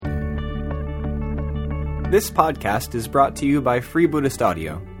This podcast is brought to you by Free Buddhist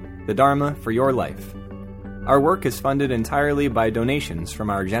Audio, the Dharma for your life. Our work is funded entirely by donations from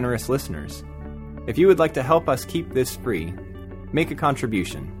our generous listeners. If you would like to help us keep this free, make a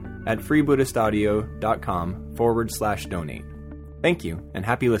contribution at freebuddhistaudio.com/donate. Thank you, and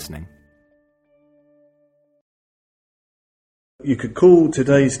happy listening. You could call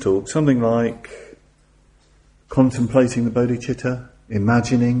today's talk something like contemplating the bodhicitta,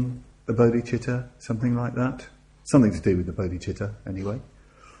 imagining the bodhicitta, something like that. Something to do with the bodhicitta, anyway.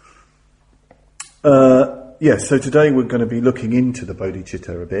 So today we're going to be looking into the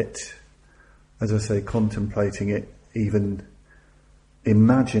bodhicitta a bit. As I say, contemplating it, even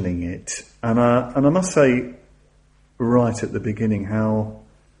imagining it. And I must say, right at the beginning, how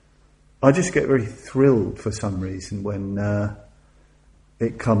I just get very thrilled for some reason when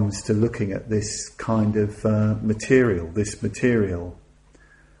it comes to looking at this kind of material.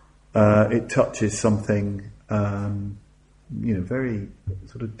 It touches something, very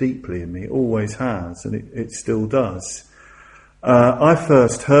sort of deeply in me. It always has, and it still does. I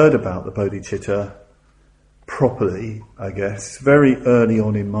first heard about the bodhicitta properly, I guess, very early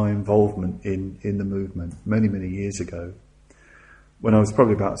on in my involvement in the movement, many, many years ago, when I was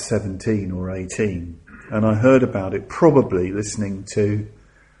probably about 17 or 18. And I heard about it probably listening to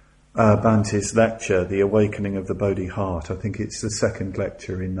Bhante's lecture, The Awakening of the Bodhi Heart. I think it's the second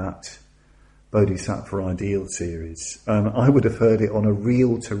lecture in that Bodhisattva Ideal series. And I would have heard it on a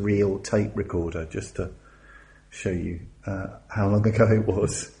reel-to-reel tape recorder, just to show you how long ago it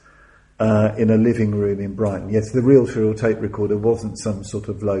was, in a living room in Brighton. Yes, the reel-to-reel tape recorder wasn't some sort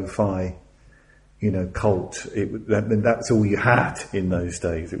of lo-fi, cult. That's all you had in those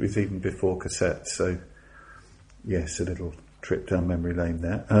days. It was even before cassettes. So, yes, a little trip down memory lane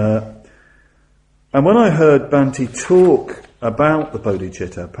there. And when I heard Bhante talk about the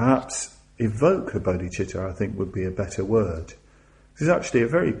bodhicitta, perhaps evoke the bodhicitta, I think would be a better word. This is actually a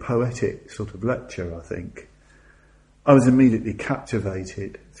very poetic sort of lecture, I think. I was immediately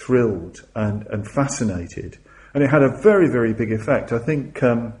captivated, thrilled, and fascinated. And it had a very, very big effect. I think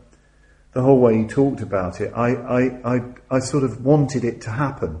the whole way he talked about it, I sort of wanted it to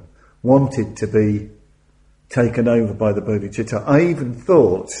happen, wanted to be taken over by the bodhicitta. I even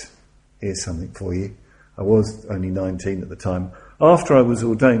thought, here's something for you, I was only 19 at the time, after I was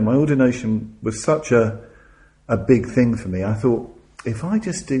ordained, my ordination was such a big thing for me, I thought, if I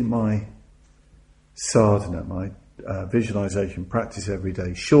just do my sadhana, my visualization practice every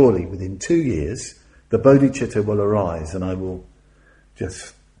day, surely within 2 years, the bodhicitta will arise and I will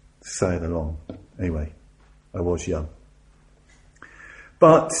just sail along. Anyway, I was young.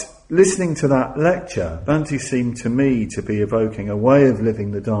 But listening to that lecture, Bhante seemed to me to be evoking a way of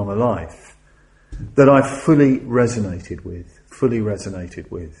living the Dharma life that I fully resonated with.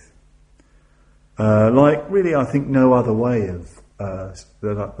 Like really, I think no other way of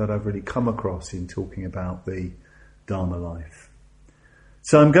that I've really come across in talking about the Dharma life.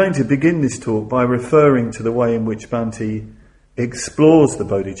 So I'm going to begin this talk by referring to the way in which Bhante explores the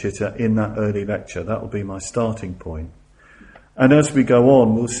bodhicitta in that early lecture. That will be my starting point. And as we go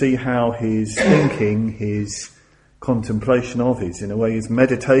on, we'll see how his thinking, his contemplation of his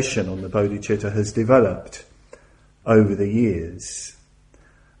meditation on the bodhicitta has developed over the years.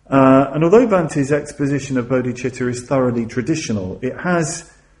 And although Bhante's exposition of bodhicitta is thoroughly traditional, it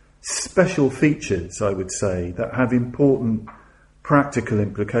has special features, I would say, that have important practical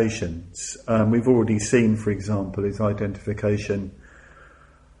implications. We've already seen, for example, his identification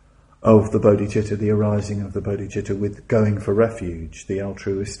of the bodhicitta, the arising of the bodhicitta with going for refuge, the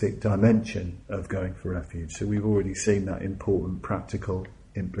altruistic dimension of going for refuge. So we've already seen that important practical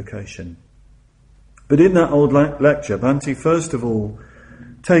implication. But in that old lecture, Bhante first of all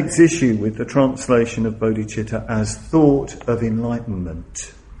takes issue with the translation of bodhicitta as thought of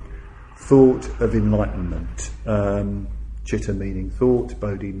enlightenment. Thought of enlightenment. Citta meaning thought,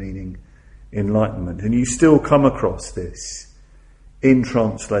 bodhi meaning enlightenment. And you still come across this in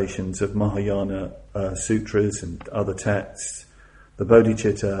translations of Mahayana sutras and other texts. The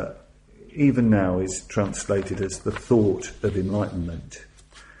bodhicitta, even now, is translated as the thought of enlightenment.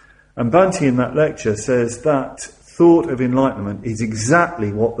 And Bhante in that lecture says that thought of enlightenment is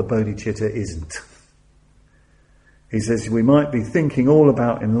exactly what the bodhicitta isn't. He says we might be thinking all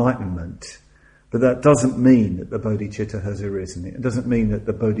about enlightenment, but that doesn't mean that the bodhicitta has arisen. It doesn't mean that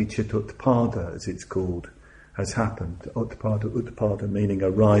the bodhicitta-utpada, as it's called, has happened. Utpada meaning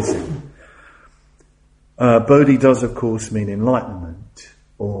arising. Bodhi does, of course, mean enlightenment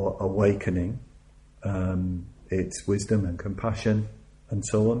or awakening. It's wisdom and compassion and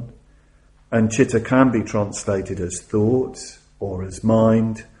so on. And citta can be translated as thought or as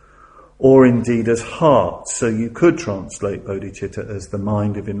mind or indeed as heart. So you could translate bodhicitta as the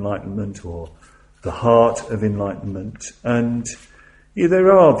mind of enlightenment or the heart of enlightenment. And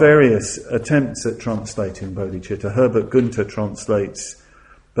there are various attempts at translating bodhicitta. Herbert Gunther translates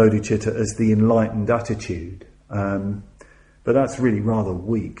bodhicitta as the enlightened attitude. But that's really rather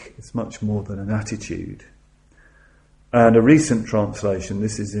weak. It's much more than an attitude. And a recent translation,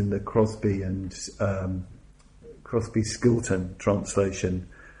 this is in the Crosby and Crosby-Skilton translation,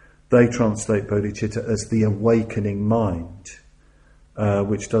 they translate bodhicitta as the awakening mind,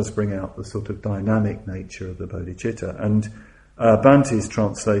 which does bring out the sort of dynamic nature of the bodhicitta. And Bhante's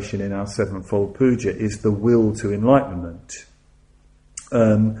translation in our Sevenfold Puja is the will to enlightenment.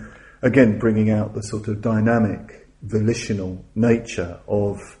 Again, bringing out the sort of dynamic, volitional nature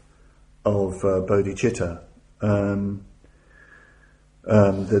of bodhicitta.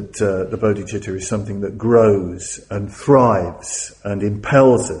 That the bodhicitta is something that grows and thrives and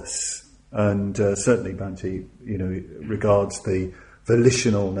impels us, and certainly Bhante, regards the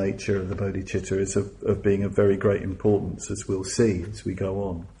volitional nature of the bodhicitta as of being of very great importance, as we'll see as we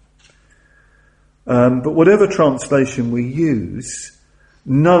go on. But whatever translation we use,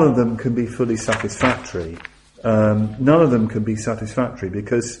 none of them can be fully satisfactory. None of them can be satisfactory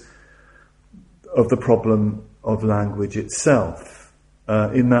because of the problem of language itself.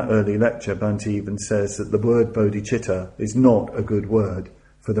 In that early lecture, Bhante even says that the word bodhicitta is not a good word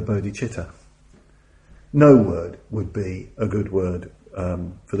for the bodhicitta. No word would be a good word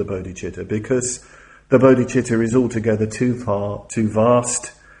for the bodhicitta, because the bodhicitta is altogether too far, too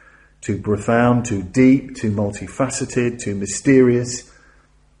vast, too profound, too deep, too multifaceted, too mysterious,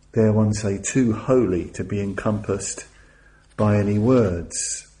 dare one say too holy to be encompassed by any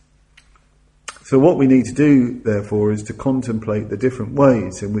words. So what we need to do, therefore, is to contemplate the different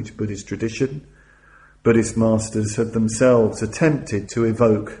ways in which Buddhist tradition, Buddhist masters have themselves attempted to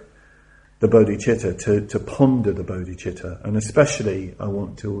evoke the bodhicitta, to ponder the bodhicitta. And especially I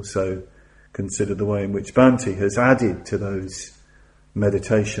want to also consider the way in which Bhante has added to those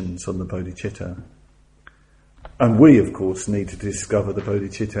meditations on the bodhicitta. And we, of course, need to discover the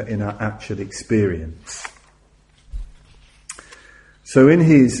bodhicitta in our actual experience. So in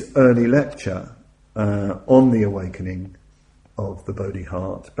his early lecture on the awakening of the Bodhi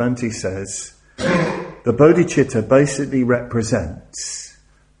heart, Bhante says, the bodhicitta basically represents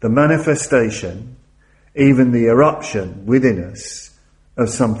the manifestation, even the eruption within us, of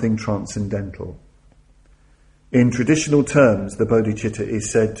something transcendental. In traditional terms, the bodhicitta is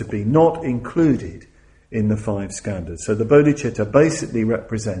said to be not included in the 5 skandhas. So the bodhicitta basically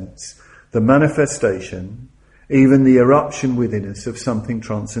represents the manifestation, even the eruption within us, of something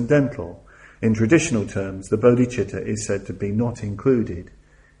transcendental. In traditional terms, the bodhicitta is said to be not included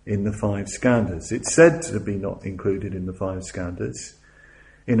in the 5 skandhas. It's said to be not included in the 5 skandhas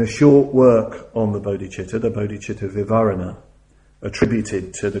in a short work on the bodhicitta Vivarana,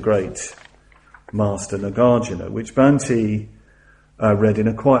 attributed to the great master Nagarjuna, which Bhante read in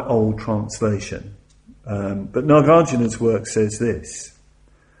a quite old translation. But Nagarjuna's work says this: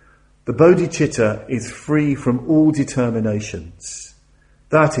 the bodhicitta is free from all determinations.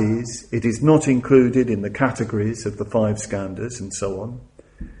 That is, it is not included in the categories of the 5 skandhas and so on.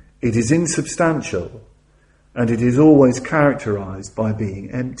 It is insubstantial, and it is always characterized by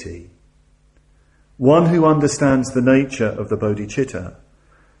being empty. One who understands the nature of the bodhicitta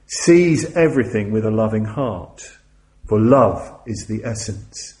sees everything with a loving heart, for love is the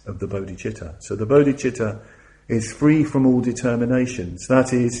essence of the bodhicitta. So the bodhicitta is free from all determinations.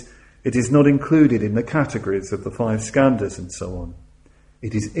 That is, it is not included in the categories of the 5 skandhas and so on.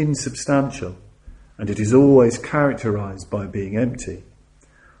 It is insubstantial, and it is always characterized by being empty.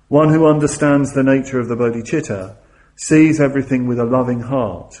 One who understands the nature of the bodhicitta sees everything with a loving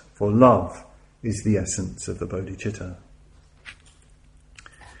heart, for love is the essence of the bodhicitta.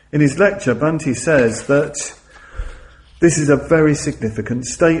 In his lecture, Bhante says that this is a very significant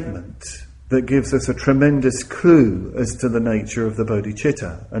statement that gives us a tremendous clue as to the nature of the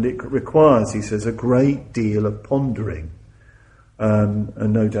bodhicitta, and it requires, he says, a great deal of pondering. And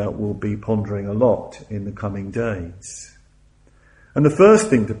no doubt we'll be pondering a lot in the coming days. And the first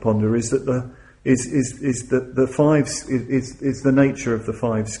thing to ponder is that the nature of the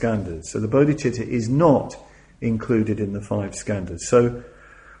 5 skandhas. So the bodhicitta is not included in the 5 skandhas. So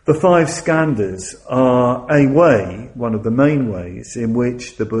the 5 skandhas are a way, one of the main ways, in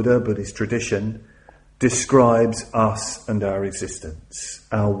which the Buddhist tradition describes us and our existence,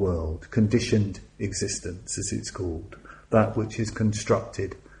 our world, conditioned existence, as it's called. That which is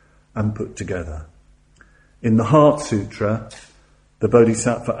constructed and put together. In the Heart Sutra, the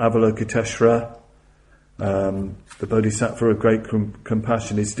Bodhisattva Avalokiteshvara The Bodhisattva of great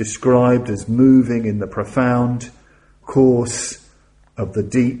compassion is described as moving in the profound course of the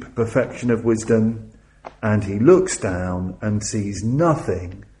deep perfection of wisdom, and he looks down and sees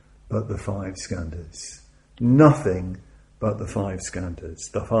nothing but the 5 skandhas. Nothing but the 5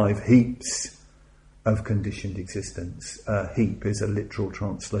 skandhas, the 5 heaps of conditioned existence. Heap is a literal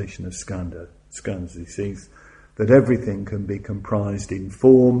translation of skandha. Skandhas, he sees that everything can be comprised in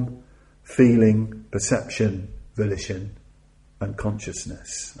form, feeling, perception, volition, and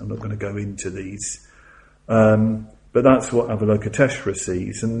consciousness. I'm not going to go into these, but that's what Avalokiteshvara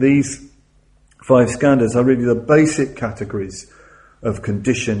sees. And these 5 skandhas are really the basic categories of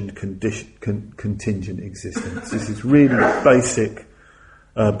conditioned, contingent existence. This is really basic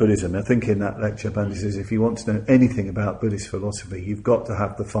Buddhism. I think in that lecture, Bhante says, if you want to know anything about Buddhist philosophy, you've got to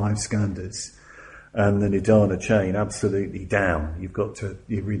have the 5 skandhas and the Nidana chain absolutely down.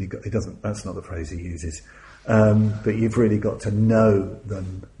 That's not the phrase he uses, but you've really got to know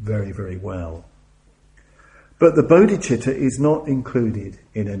them very, very well. But the bodhicitta is not included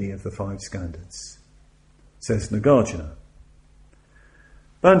in any of the 5 skandhas, says Nagarjuna.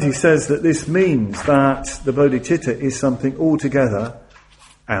 Bhante says that this means that the bodhicitta is something altogether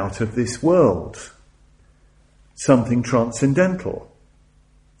out of this world, something transcendental.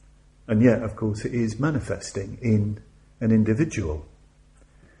 And yet, of course, it is manifesting in an individual.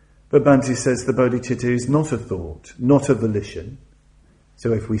 But Bhante says the bodhicitta is not a thought, not a volition.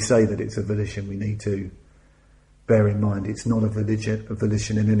 So if we say that it's a volition, we need to bear in mind it's not a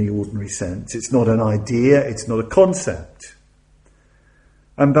volition in any ordinary sense. It's not an idea, it's not a concept.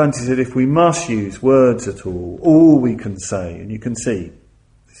 And Bhante said if we must use words at all we can say, and you can see,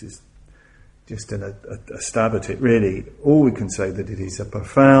 this is just a stab at it really, all we can say that it is a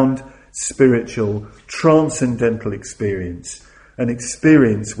profound, spiritual, transcendental experience, an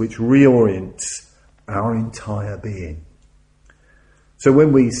experience which reorients our entire being. So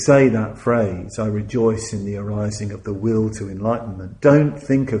when we say that phrase, I rejoice in the arising of the will to enlightenment, don't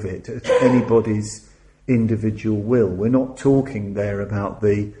think of it as anybody's individual will. We're not talking there about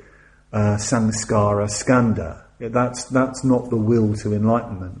the samskara skandha. That's not the will to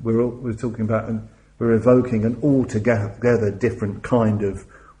enlightenment. We're talking about, we're evoking an altogether different kind of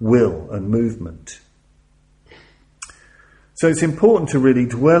will and movement. So it's important to really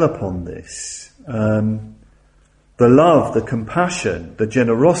dwell upon this. The love, the compassion, the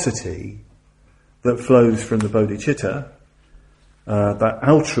generosity that flows from the bodhicitta, that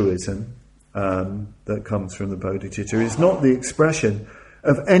altruism that comes from the bodhicitta, is not the expression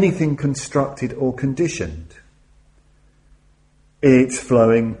of anything constructed or conditioned. It's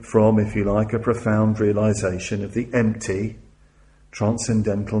flowing from, if you like, a profound realization of the empty,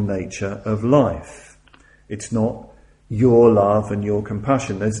 transcendental nature of life. It's not your love and your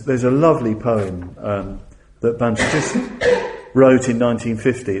compassion. There's a lovely poem that Bhante just wrote in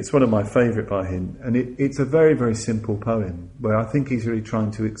 1950. It's one of my favourite by him, and it's a very, very simple poem where I think he's really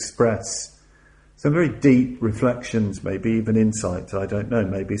trying to express some very deep reflections, maybe even insights, I don't know,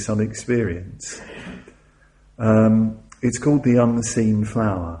 maybe some experience. It's called The Unseen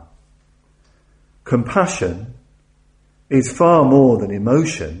Flower. Compassion is far more than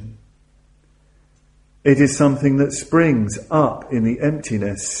emotion. It is something that springs up in the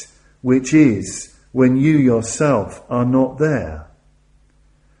emptiness, which is when you yourself are not there,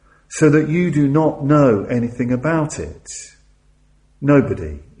 so that you do not know anything about it.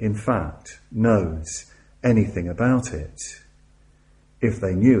 Nobody, in fact, knows anything about it. If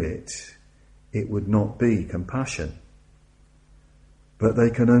they knew it, it would not be compassion. But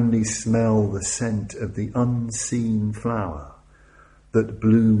they can only smell the scent of the unseen flower that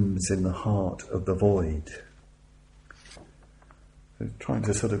blooms in the heart of the void. So trying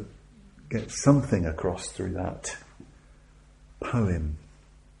to sort of get something across through that poem.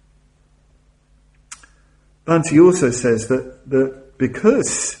 Bhante also says that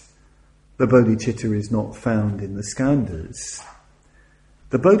because the bodhicitta is not found in the skandhas,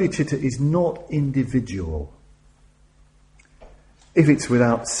 the bodhicitta is not individual. If it's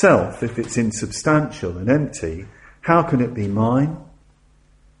without self, if it's insubstantial and empty, how can it be mine?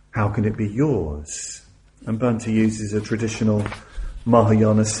 How can it be yours? And Bhante uses a traditional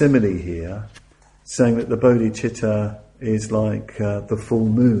Mahayana simile here, saying that the bodhicitta is like the full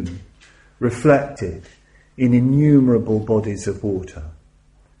moon, reflected in innumerable bodies of water.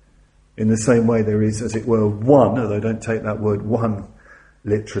 In the same way there is, as it were, one, although don't take that word one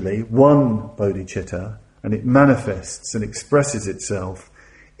literally, one bodhicitta, and it manifests and expresses itself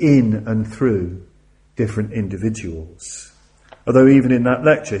in and through different individuals. Although even in that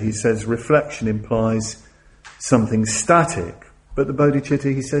lecture he says reflection implies something static, but the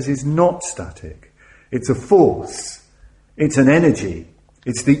bodhicitta, he says, is not static. It's a force. It's an energy.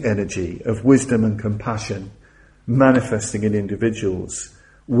 It's the energy of wisdom and compassion manifesting in individuals,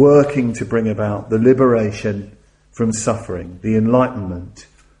 working to bring about the liberation from suffering, the enlightenment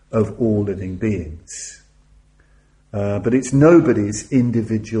of all living beings. But it's nobody's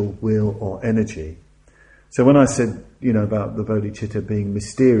individual will or energy. So when I said, about the bodhicitta being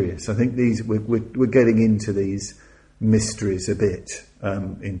mysterious, I think we're getting into these mysteries a bit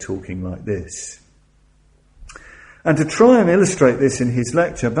in talking like this. And to try and illustrate this in his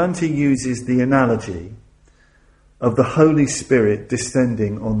lecture, Bhante uses the analogy of the Holy Spirit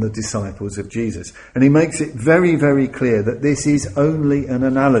descending on the disciples of Jesus. And he makes it very, very clear that this is only an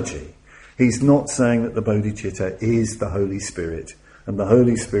analogy. He's not saying that the bodhicitta is the Holy Spirit and the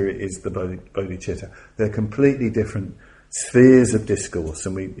Holy Spirit is the bodhicitta. They're completely different spheres of discourse,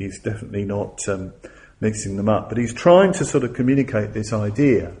 and he's definitely not mixing them up. But he's trying to sort of communicate this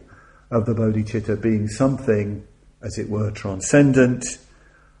idea of the bodhicitta being something, as it were, transcendent,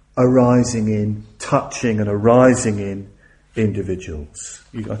 arising in, touching and arising in individuals.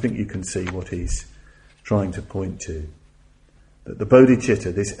 I think you can see what he's trying to point to. That the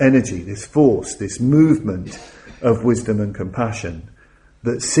bodhicitta, this energy, this force, this movement of wisdom and compassion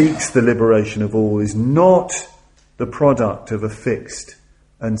that seeks the liberation of all is not the product of a fixed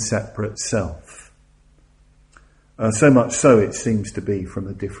and separate self. So much so it seems to be from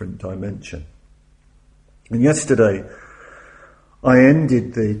a different dimension. And yesterday I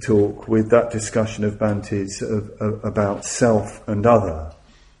ended the talk with that discussion of Bhante's about self and other.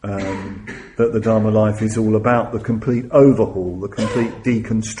 That the Dharma life is all about the complete overhaul, the complete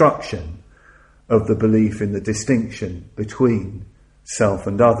deconstruction of the belief in the distinction between self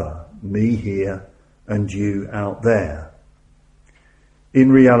and other, me here and you out there.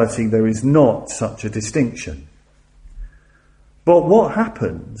 In reality, there is not such a distinction. But what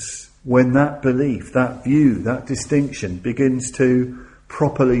happens when that belief, that view, that distinction begins to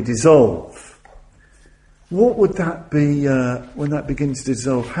properly dissolve? What would that be when that begins to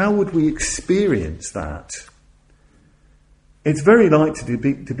dissolve? How would we experience that? It's very likely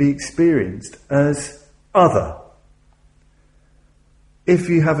to be experienced as other. If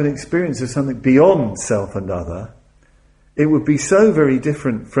you have an experience of something beyond self and other, it would be so very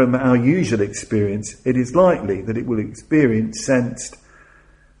different from our usual experience, it is likely that it will experience sensed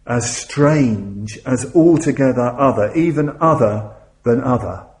as strange, as altogether other, even other than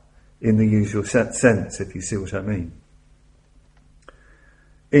other, in the usual sense, if you see what I mean.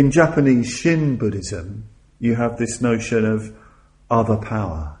 In Japanese Shin Buddhism, you have this notion of other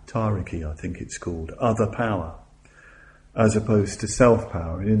power, Tariki I think it's called, other power, as opposed to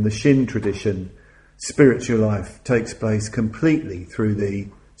self-power. And in the Shin tradition, spiritual life takes place completely through the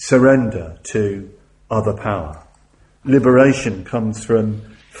surrender to other power. Liberation comes from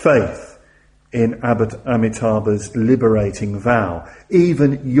faith in Amitabha's liberating vow.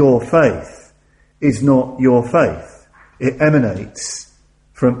 Even your faith is not your faith. It emanates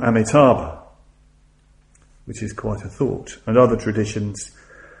from Amitabha, which is quite a thought. And other traditions,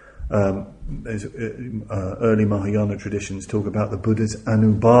 early Mahayana traditions talk about the Buddha's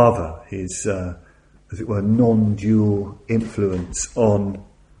anubhava, his, as it were, non-dual influence on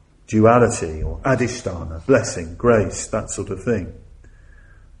duality, or adhisthana, blessing, grace, that sort of thing.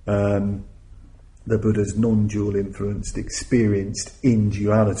 The Buddha's non-dual influenced experienced in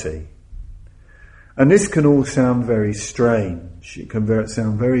duality. And this can all sound very strange. It can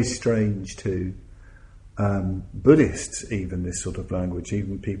sound very strange to Buddhists, even, this sort of language,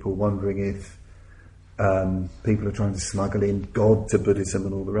 even people wondering if people are trying to smuggle in God to Buddhism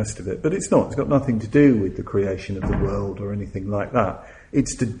and all the rest of it. But it's not. It's got nothing to do with the creation of the world or anything like that.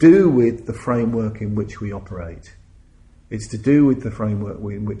 It's to do with the framework in which we operate. It's to do with the framework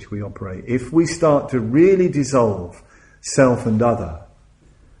in which we operate. If we start to really dissolve self and other,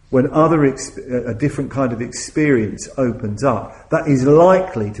 when a different kind of experience opens up, that is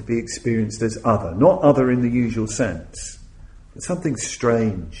likely to be experienced as other, not other in the usual sense, but something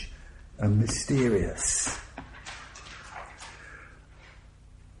strange and mysterious.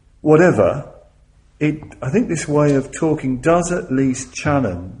 Whatever, I think this way of talking does at least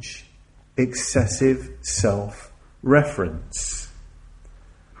challenge excessive self-reference.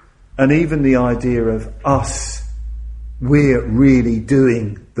 And even the idea of us, we're really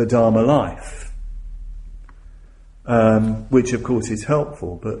doing the Dharma life, which of course is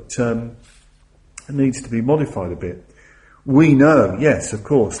helpful, but it needs to be modified a bit. We know, yes, of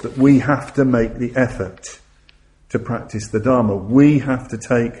course, that we have to make the effort to practice the Dharma. We have to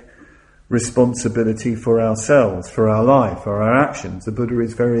take responsibility for ourselves, for our life, for our actions. The Buddha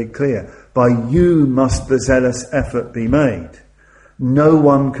is very clear. By you must the zealous effort be made. no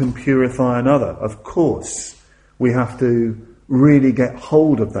one can purify another. Of course, we have to really get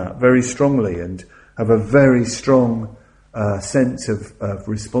hold of that very strongly and have a very strong sense of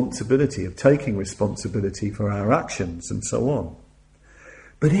responsibility, of taking responsibility for our actions and so on.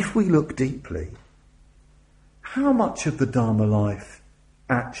 But if we look deeply, how much of the Dharma life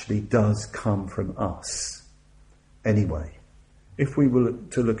actually does come from us anyway, if we were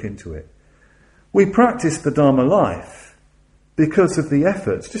to look into it? We practice the Dharma life because of the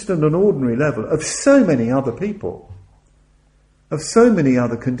efforts, just on an ordinary level, of so many other people, of so many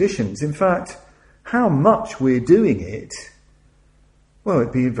other conditions. In fact, how much we're doing it, well,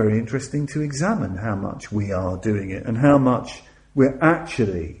 it'd be very interesting to examine how much we are doing it and how much we're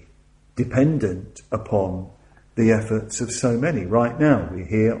actually dependent upon the efforts of so many. Right now, we're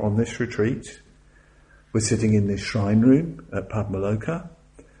here on this retreat. We're sitting in this shrine room at Padmaloka.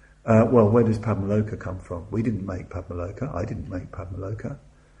 Well, where does Padmaloka come from? We didn't make Padmaloka. I didn't make Padmaloka.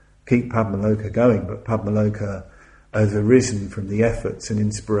 Keep Padmaloka going, but Padmaloka has arisen from the efforts and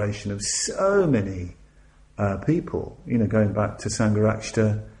inspiration of so many people. You know, going back to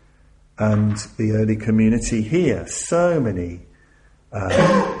Sangharakshita and the early community here, so many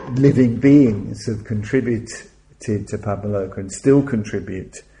living beings have contributed to Padmaloka and still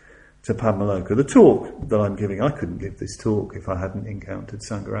contribute to Padmaloka. The talk that I'm giving, I couldn't give this talk if I hadn't encountered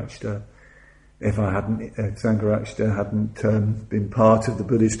Sangharakshita, if Sangharakshita hadn't been part of the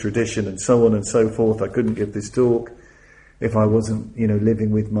Buddhist tradition and so on and so forth. I couldn't give this talk if I wasn't,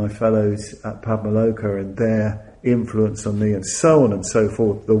 living with my fellows at Padmaloka and their influence on me and so on and so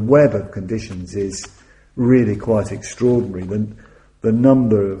forth. The web of conditions is really quite extraordinary. The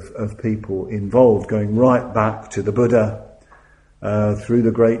number of people involved, going right back to the Buddha, through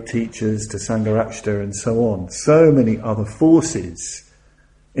the great teachers to Sangharakshita and so on. So many other forces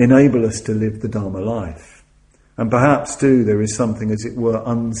enable us to live the Dharma life. And perhaps too there is something, as it were,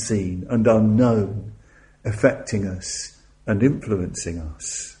 unseen and unknown affecting us and influencing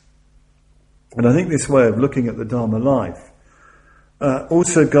us. And I think this way of looking at the Dharma life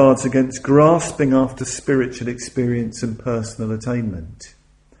also guards against grasping after spiritual experience and personal attainment.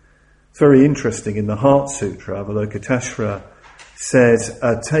 It's very interesting, in the Heart Sutra, Avalokiteshvara says,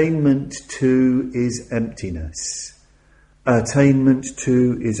 attainment too is emptiness. Attainment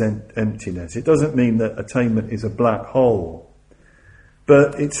too is emptiness. It doesn't mean that attainment is a black hole,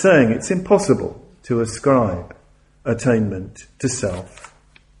 but it's saying it's impossible to ascribe attainment to self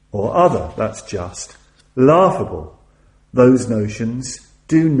or other. That's just laughable. Those notions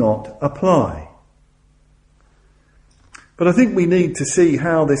do not apply. But I think we need to see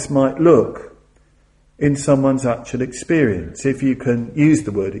how this might look in someone's actual experience. If you can use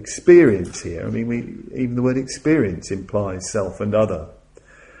the word experience here, even the word experience implies self and other.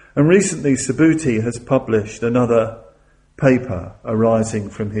 And recently Subhuti has published another paper arising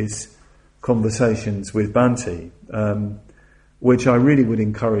from his conversations with Bhante, which I really would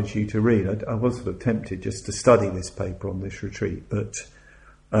encourage you to read. I was sort of tempted just to study this paper on this retreat, but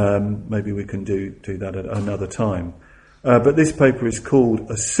maybe we can do that at another time. But this paper is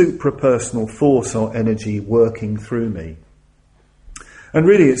called A Supra-Personal Force or Energy Working Through Me. And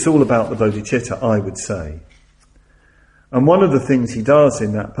really it's all about the bodhicitta, I would say. And one of the things he does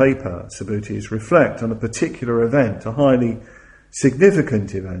in that paper, Subhuti, is reflect on a particular event, a highly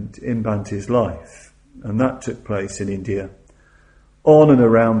significant event in Bhante's life. And that took place in India on and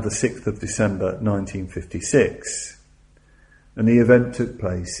around the 6th of December 1956. And the event took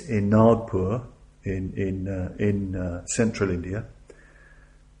place in Nagpur, in central India.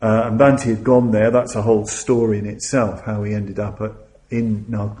 And Bhante had gone there. That's a whole story in itself, how he ended up in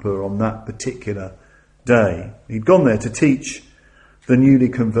Nagpur on that particular day. He'd gone there to teach the newly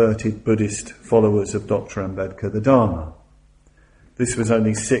converted Buddhist followers of Dr. Ambedkar the Dharma. This was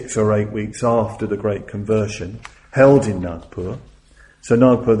only 6 or 8 weeks after the Great Conversion, held in Nagpur. So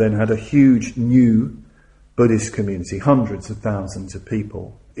Nagpur then had a huge new Buddhist community, hundreds of thousands of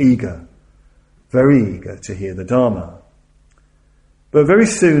people, very eager to hear the Dharma. But very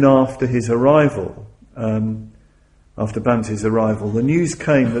soon after his arrival, after Bhante's arrival, the news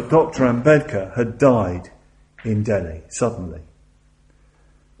came that Dr. Ambedkar had died in Delhi, suddenly.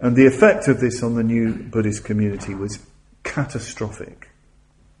 And the effect of this on the new Buddhist community was catastrophic.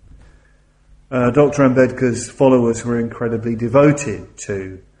 Dr. Ambedkar's followers were incredibly devoted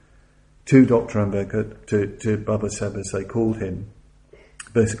to Dr. Ambedkar, to Baba Sahib as they called him,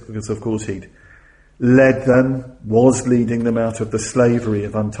 because of course he'd led them, was leading them out of the slavery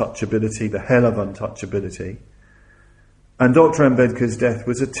of untouchability, the hell of untouchability. And Dr. Ambedkar's death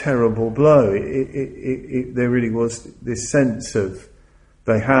was a terrible blow. There really was this sense of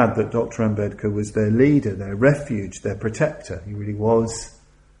they had that Dr. Ambedkar was their leader, their refuge, their protector. He really was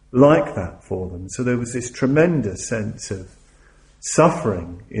like that for them. So there was this tremendous sense of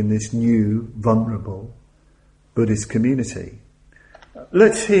suffering in this new, vulnerable Buddhist community.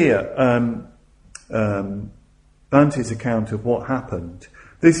 Let's hear Bhante's account of what happened.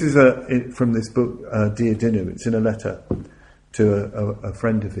 This is from this book, Dear Dinu. It's in a letter to a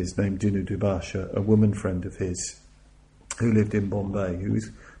friend of his named Dinu Dubasha, a woman friend of his who lived in Bombay,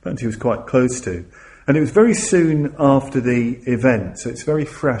 Bhante was quite close to. And it was very soon after the event, so it's very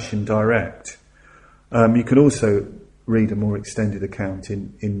fresh and direct. You can also read a more extended account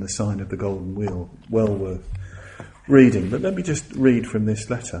in The Sign of the Golden Wheel, well worth reading. But let me just read from this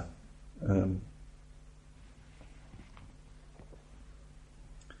letter.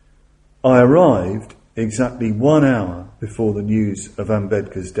 I arrived exactly 1 hour before the news of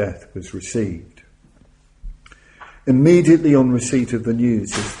Ambedkar's death was received. Immediately on receipt of the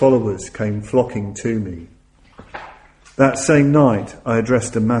news, his followers came flocking to me. That same night, I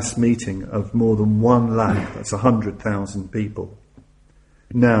addressed a mass meeting of more than 1 lakh, that's 100,000 people,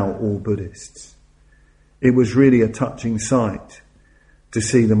 now all Buddhists. It was really a touching sight to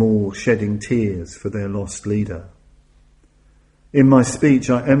see them all shedding tears for their lost leader. In my speech,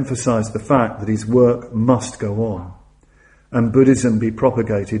 I emphasised the fact that his work must go on and Buddhism be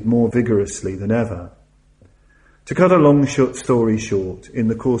propagated more vigorously than ever. To cut a long story short, in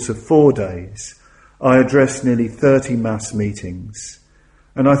the course of 4 days, I addressed nearly 30 mass meetings,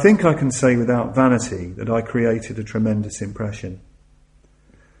 and I think I can say without vanity that I created a tremendous impression.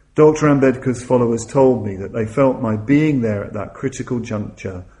 Dr. Ambedkar's followers told me that they felt my being there at that critical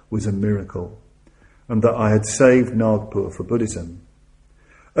juncture was a miracle, and that I had saved Nagpur for Buddhism.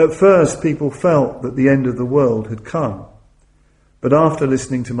 At first, people felt that the end of the world had come, but after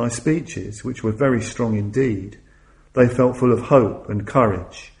listening to my speeches, which were very strong indeed, they felt full of hope and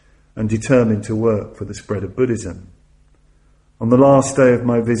courage and determined to work for the spread of Buddhism. On the last day of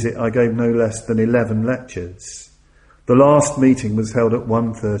my visit, I gave no less than 11 lectures. The last meeting was held at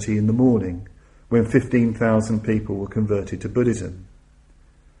 1:30 in the morning, when 15,000 people were converted to Buddhism.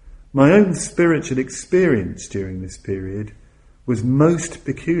 My own spiritual experience during this period was most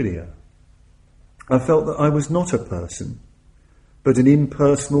peculiar. I felt that I was not a person, but an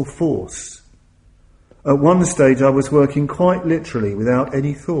impersonal force. At one stage I was working quite literally without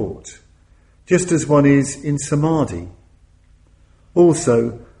any thought, just as one is in samadhi.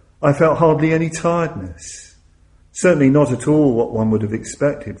 Also, I felt hardly any tiredness, certainly not at all what one would have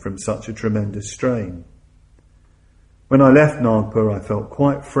expected from such a tremendous strain. When I left Nagpur, I felt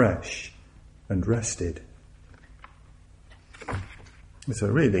quite fresh and rested. It's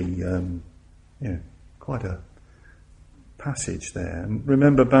a really, quite a passage there. And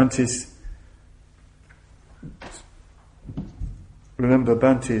remember Bhante's, I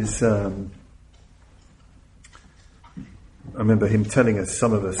remember him telling us,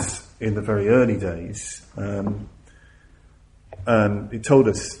 some of us in the very early days, and he told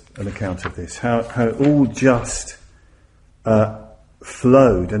us an account of this, how it all just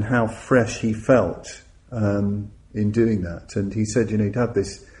flowed and how fresh he felt in doing that. And he said, he'd have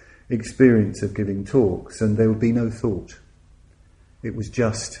this experience of giving talks and there would be no thought. It was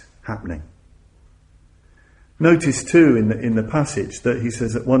just happening. Notice too in the passage that he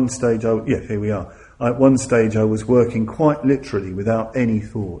says at one stage, here we are. At one stage I was working quite literally without any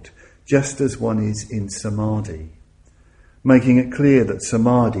thought, just as one is in samadhi, making it clear that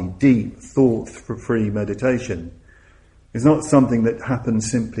samadhi, deep, thought-free meditation, is not something that happens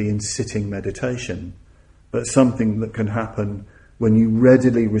simply in sitting meditation, but something that can happen when you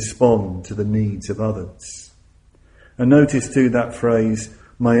readily respond to the needs of others. And notice too that phrase,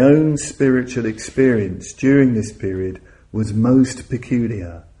 my own spiritual experience during this period was most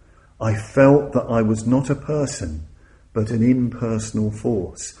peculiar. I felt that I was not a person, but an impersonal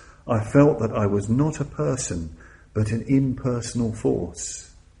force. I felt that I was not a person, but an impersonal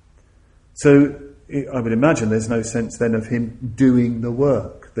force. So I would imagine there's no sense then of him doing the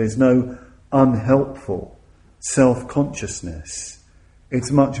work. There's no unhelpful self-consciousness. It's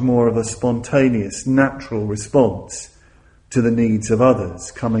much more of a spontaneous, natural response to the needs of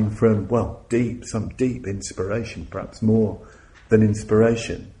others, coming from, some deep inspiration, perhaps more than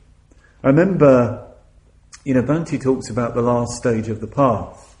inspiration. I remember, Bhante talks about the last stage of the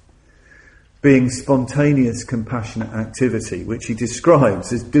path being spontaneous, compassionate activity, which he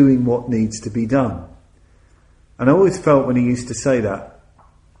describes as doing what needs to be done. And I always felt when he used to say that,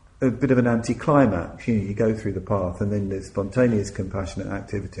 a bit of an anticlimax. You go through the path and then there's spontaneous, compassionate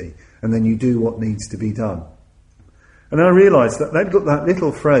activity, and then you do what needs to be done. And I realised that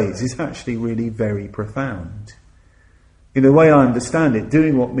little phrase is actually really very profound. in the way I understand it,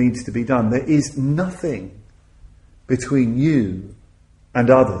 doing what needs to be done, there is nothing between you and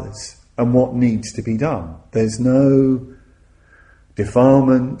others and what needs to be done. There's no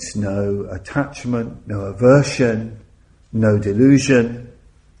defilement, no attachment, no aversion, no delusion.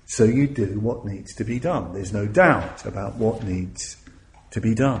 So you do what needs to be done. There's no doubt about what needs to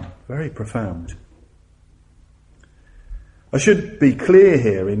be done. Very profound. I should be clear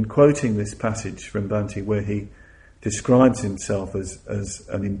here in quoting this passage from Bhante where he describes himself as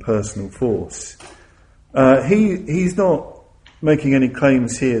an impersonal force. He's not making any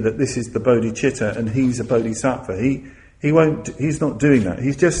claims here that this is the bodhicitta and he's a bodhisattva. He's not doing that.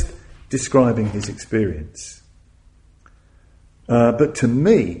 He's just describing his experience. But to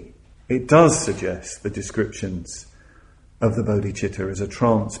me, it does suggest the descriptions of the bodhicitta as a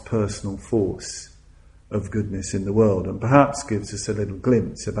trans-personal force of goodness in the world, and perhaps gives us a little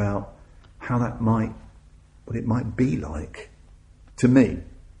glimpse about how what it might be like to me.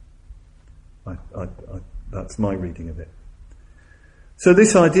 That's my reading of it. So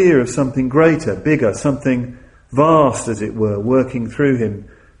this idea of something greater, bigger, something vast, as it were, working through him,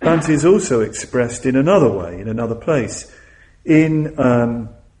 Bhante is also expressed in another way, in another place, in a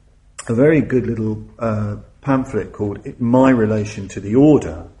very good little pamphlet called My Relation to the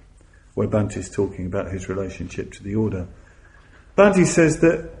Order, where Bhante is talking about his relationship to the order. Bhante says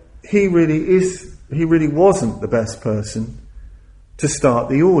that he really wasn't the best person to start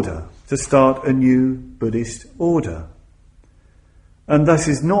the order, to start a new Buddhist order. And this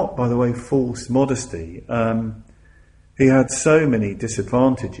is not, by the way, false modesty. He had so many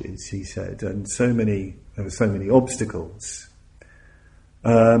disadvantages, he said, and there were so many obstacles.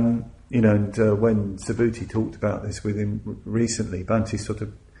 And when Subhuti talked about this with him recently, Bhante sort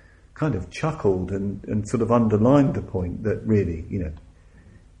of kind of chuckled and sort of underlined the point that really,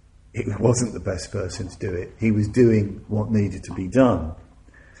 he wasn't the best person to do it. He was doing what needed to be done.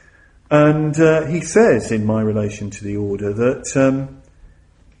 And he says in My Relation to the Order that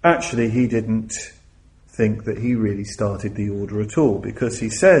actually he didn't think that he really started the order at all, because he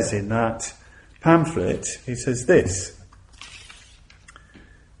says in that pamphlet, he says this: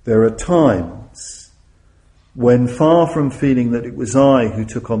 there are times when, far from feeling that it was I who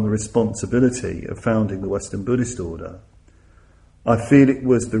took on the responsibility of founding the Western Buddhist order, I feel it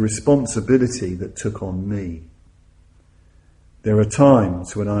was the responsibility that took on me. There are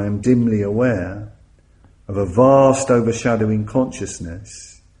times when I am dimly aware of a vast overshadowing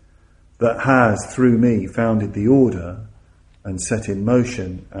consciousness that has, through me, founded the order and set in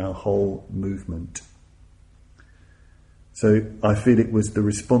motion our whole movement. So I feel it was the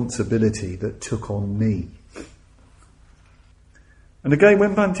responsibility that took on me. And again,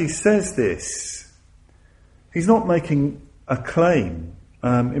 when Bhante says this, he's not making a claim.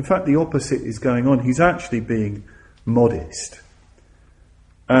 In fact, the opposite is going on. He's actually being modest.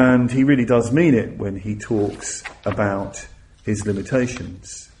 And he really does mean it when he talks about his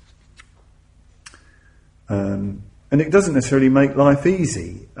limitations. And it doesn't necessarily make life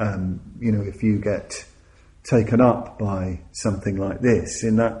easy, if you get taken up by something like this.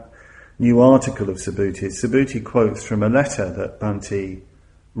 In that new article of Subhuti quotes from a letter that Bhante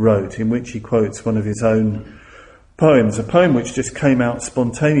wrote, in which he quotes one of his own poems, a poem which just came out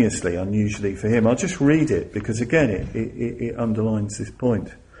spontaneously, unusually for him. I'll just read it because, again, it underlines this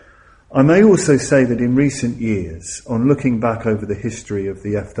point. I may also say that in recent years, on looking back over the history of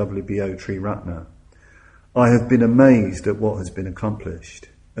the FWBO Triratna, I have been amazed at what has been accomplished.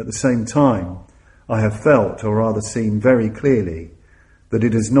 At the same time, I have felt, or rather seen very clearly, that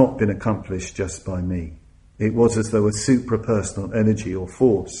it has not been accomplished just by me. It was as though a supra-personal energy or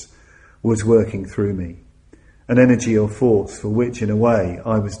force was working through me, an energy or force for which, in a way,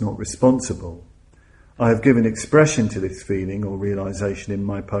 I was not responsible. I have given expression to this feeling or realization in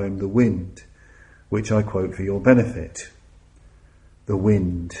my poem, The Wind, which I quote for your benefit. The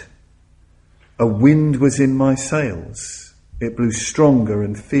wind. A wind was in my sails. It blew stronger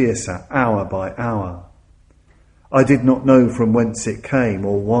and fiercer hour by hour. I did not know from whence it came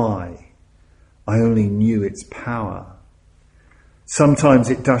or why. I only knew its power. Sometimes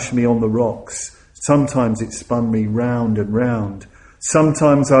it dashed me on the rocks. Sometimes it spun me round and round.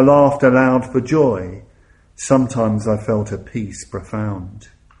 Sometimes I laughed aloud for joy. Sometimes I felt a peace profound.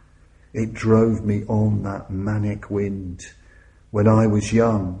 It drove me on, that manic wind, when I was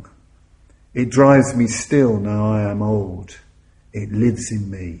young. It drives me still now I am old. It lives in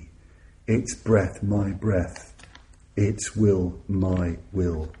me. Its breath, my breath. Its will, my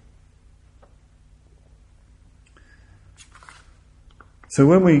will. So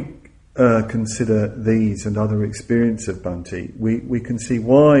when we consider these and other experiences of Bhante, we can see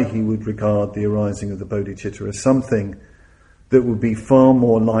why he would regard the arising of the bodhicitta as something that would be far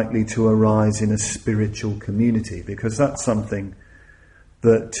more likely to arise in a spiritual community, because that's something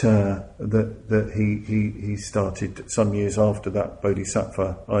that he started some years after that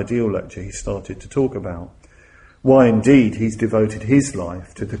Bodhisattva ideal lecture. He started to talk about why indeed he's devoted his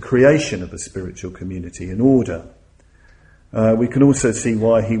life to the creation of a spiritual community in order. We can also see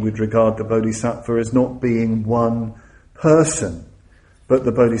why he would regard the Bodhisattva as not being one person, but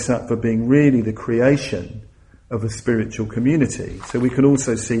the Bodhisattva being really the creation of a spiritual community. So we can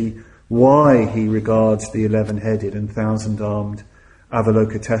also see why he regards the 11-headed and 1,000-armed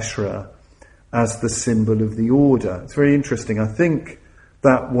Avalokiteshvara as the symbol of the order. It's very interesting. I think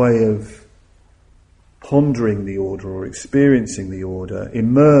that way of pondering the order or experiencing the order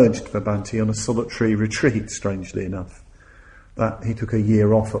emerged for Bhante on a solitary retreat, strangely enough. That he took a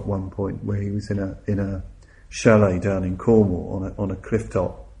year off at one point where he was in a chalet down in Cornwall on a cliff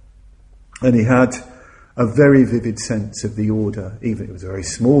top, and he had a very vivid sense of the order. Even it was a very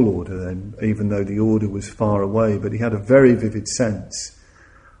small order then, even though the order was far away, but he had a very vivid sense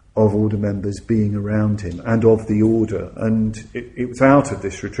of order members being around him and of the order. And it was out of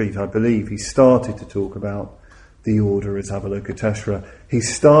this retreat, I believe, he started to talk about the order as Avalokiteshvara. He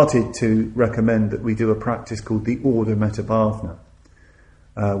started to recommend that we do a practice called the Order Metabhavna,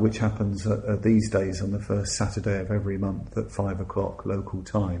 which happens these days on the first Saturday of every month at 5 o'clock local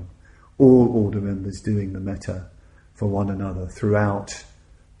time. All order members doing the metta for one another throughout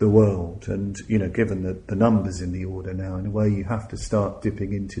the world. And, you know, given the numbers in the order now, in a way you have to start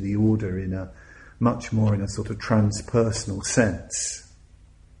dipping into the order in a much more in a sort of transpersonal sense.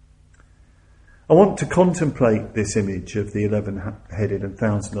 I want to contemplate this image of the 11-headed and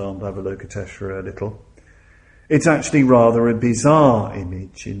 1,000-armed Avalokiteshvara a little. It's actually rather a bizarre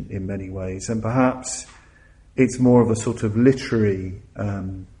image in many ways, and perhaps it's more of a sort of literary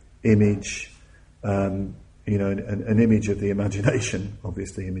image, an image of the imagination,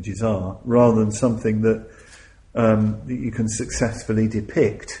 obviously images are, rather than something that you can successfully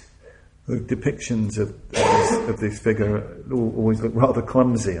depict. The depictions of this figure always look rather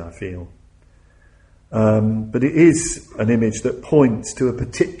clumsy, I feel. But it is an image that points to a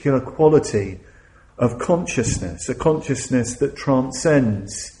particular quality of consciousness, a consciousness that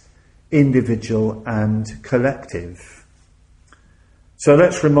transcends individual and collective. So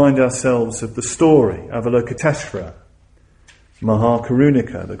let's remind ourselves of the story. Avalokiteshvara,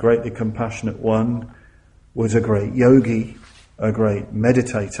 Mahakarunika, the greatly compassionate one, was a great yogi, a great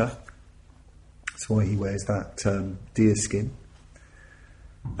meditator. That's why he wears that deer skin.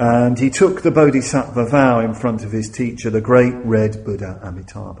 And he took the Bodhisattva vow in front of his teacher, the great red Buddha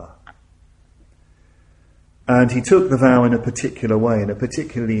Amitabha. And he took the vow in a particular way, in a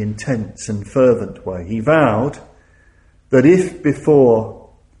particularly intense and fervent way. He vowed that if before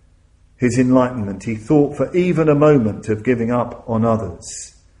his enlightenment he thought for even a moment of giving up on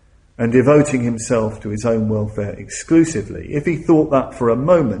others and devoting himself to his own welfare exclusively, if he thought that for a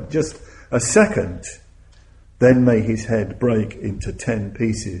moment, just a second, then may his head break into 10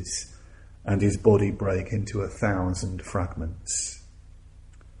 pieces and his body break into 1,000 fragments.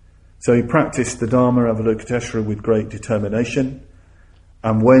 So he practiced the Dharma Avalokiteshvara with great determination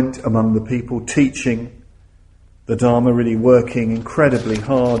and went among the people teaching the Dharma, really working incredibly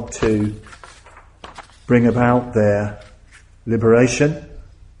hard to bring about their liberation.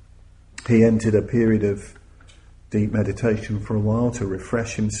 He entered a period of deep meditation for a while to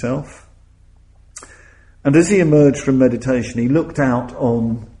refresh himself. And as he emerged from meditation, he looked out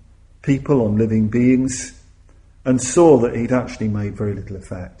on people, on living beings, and saw that he'd actually made very little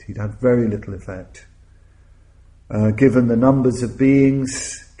effect. He'd had very little effect. Given the numbers of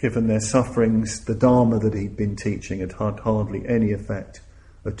beings, given their sufferings, the Dharma that he'd been teaching had had hardly any effect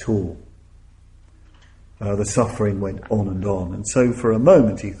at all. The suffering went on. And so for a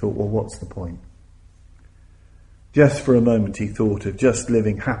moment he thought, well, what's the point? Just for a moment he thought of just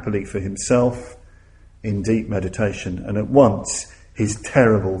living happily for himself in deep meditation, and at once his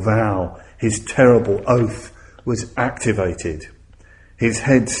terrible vow, his terrible oath was activated. His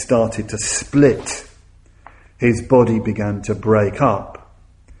head started to split. His body began to break up.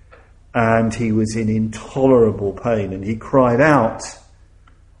 And he was in intolerable pain. And he cried out.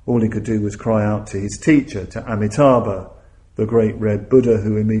 All he could do was cry out to his teacher, to Amitabha, the great red Buddha,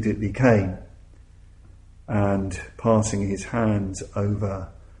 who immediately came. And passing his hands over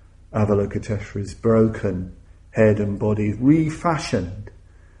Avalokiteshvara's broken head and body, refashioned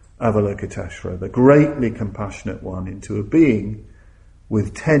Avalokiteshvara, the greatly compassionate one, into a being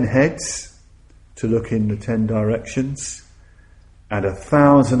with 10 heads to look in the 10 directions and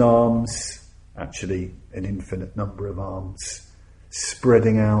 1,000 arms, actually an infinite number of arms,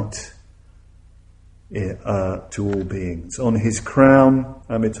 spreading out to all beings. On his crown,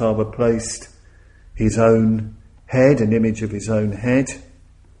 Amitabha placed his own head, an image of his own head,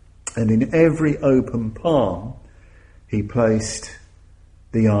 and in every open palm he placed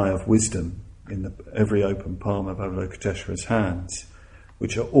the eye of wisdom in every open palm of Avalokiteshvara's hands,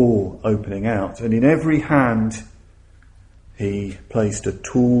 which are all opening out. And in every hand he placed a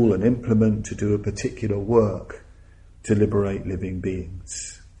tool, an implement to do a particular work to liberate living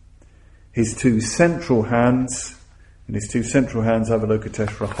beings. In his two central hands,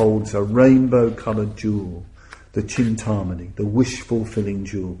 Avalokiteshvara holds a rainbow-coloured jewel, the Chintamani, the wish-fulfilling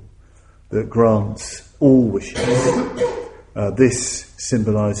jewel that grants all wishes. This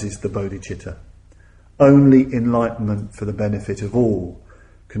symbolises the Bodhicitta. Only enlightenment for the benefit of all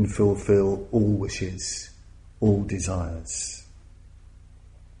can fulfil all wishes, all desires.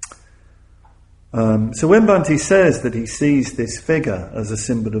 So when Bhante says that he sees this figure as a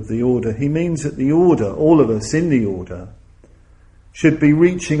symbol of the order, he means that the order, all of us in the order, should be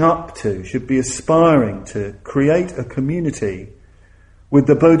reaching up to, should be aspiring to create a community with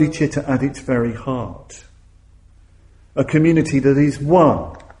the Bodhicitta at its very heart. A community that is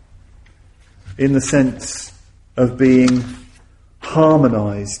one in the sense of being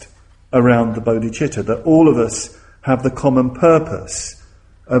harmonised around the Bodhicitta, that all of us have the common purpose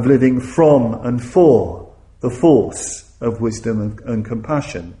of living from and for the force of wisdom and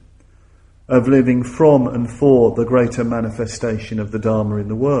compassion, of living from and for the greater manifestation of the Dharma in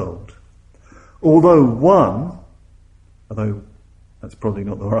the world. Although that's probably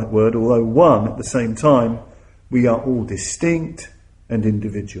not the right word, although one, at the same time, we are all distinct and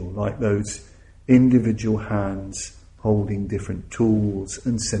individual, like those individual hands holding different tools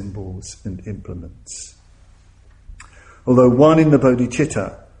and symbols and implements. Although one in the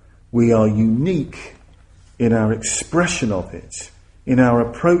Bodhicitta, we are unique in our expression of it, in our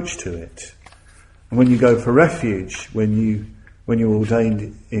approach to it. And when you go for refuge, when you're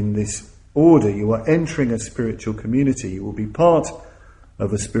ordained in this order, you are entering a spiritual community. You will be part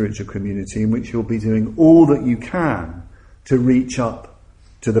of a spiritual community in which you'll be doing all that you can to reach up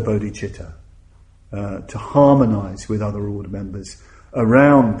to the Bodhicitta, to harmonise with other order members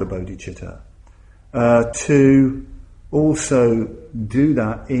around the Bodhicitta, to also do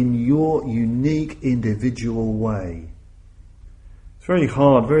that in your unique individual way. It's very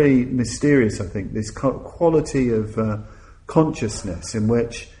hard, very mysterious, I think, this quality of consciousness in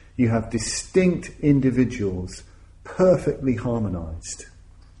which you have distinct individuals perfectly harmonised.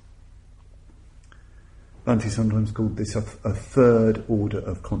 Bhante sometimes called this a third order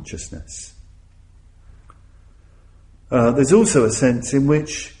of consciousness. There's also a sense in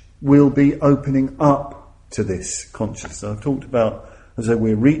which we'll be opening up to this consciousness. I've talked about as though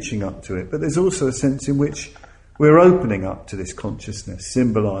we're reaching up to it, but there's also a sense in which we're opening up to this consciousness,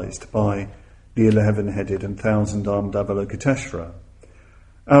 symbolised by the 11-headed and 1,000-armed Avalokiteshvara.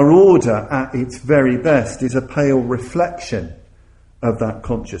 Our order, at its very best, is a pale reflection of that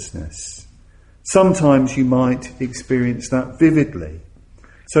consciousness. Sometimes you might experience that vividly.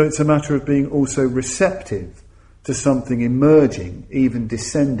 So it's a matter of being also receptive to something emerging, even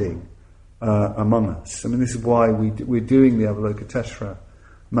descending among us. I mean, this is why we're doing the Avalokiteshvara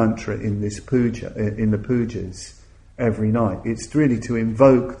mantra in this puja, in the pujas every night. It's really to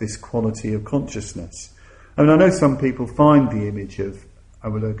invoke this quality of consciousness. I mean, I know some people find the image of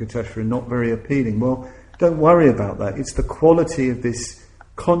Avalokiteshvara not very appealing. Well, don't worry about that. It's the quality of this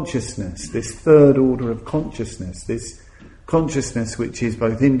consciousness, this third order of consciousness, this consciousness which is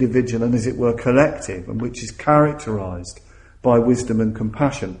both individual and, as it were, collective, and which is characterised by wisdom and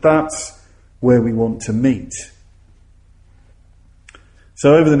compassion. That's where we want to meet.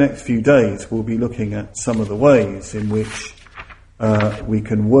 So over the next few days we'll be looking at some of the ways in which we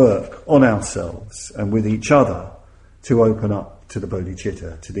can work on ourselves and with each other to open up to the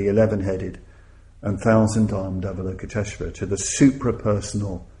Bodhicitta, to the 11-headed and 1,000-armed Avalokiteshvara, to the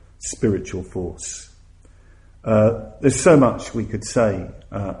supra-personal spiritual force. There's so much we could say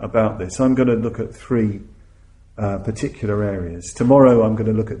about this. I'm going to look at three particular areas. Tomorrow I'm going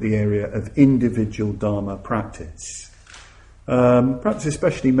to look at the area of individual Dharma practice. Practice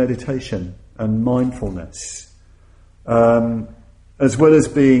especially meditation and mindfulness. As well as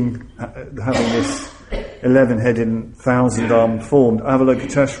having this 11-headed and 1,000-armed formed,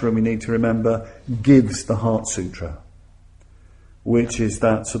 Avalokiteshvara, we need to remember, gives the Heart Sutra, which is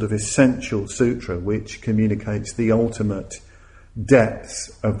that sort of essential sutra which communicates the ultimate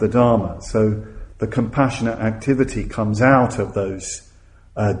depths of the Dharma. So the compassionate activity comes out of those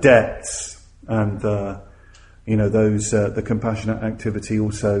depths, and the compassionate activity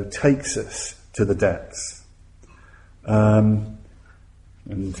also takes us to the depths.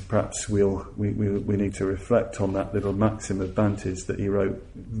 And perhaps we need to reflect on that little maxim of Bante's that he wrote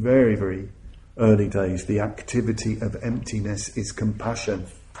very, very early days. The activity of emptiness is compassion.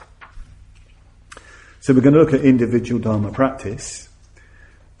 So we're going to look at individual Dharma practice.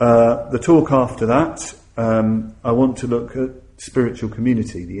 The talk after that, I want to look at spiritual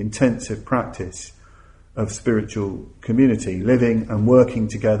community, the intensive practice of spiritual community, living and working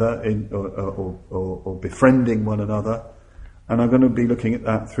together or befriending one another. And I'm going to be looking at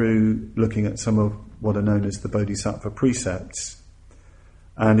that through looking at some of what are known as the Bodhisattva precepts.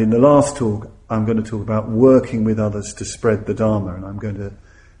 And in the last talk, I'm going to talk about working with others to spread the Dharma, and I'm going to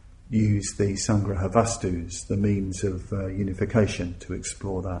use the Sangharakshita, the means of unification, to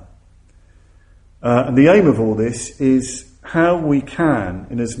explore that. And the aim of all this is how we can,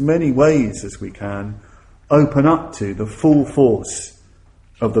 in as many ways as we can, open up to the full force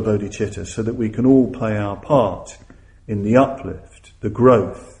of the bodhicitta so that we can all play our part in the uplift, the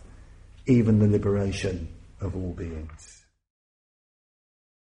growth, even the liberation of all beings.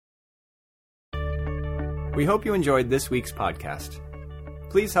 We hope you enjoyed this week's podcast.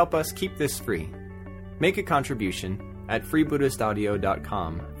 Please help us keep this free. Make a contribution at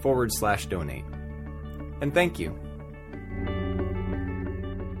freebuddhistaudio.com/donate. And thank you.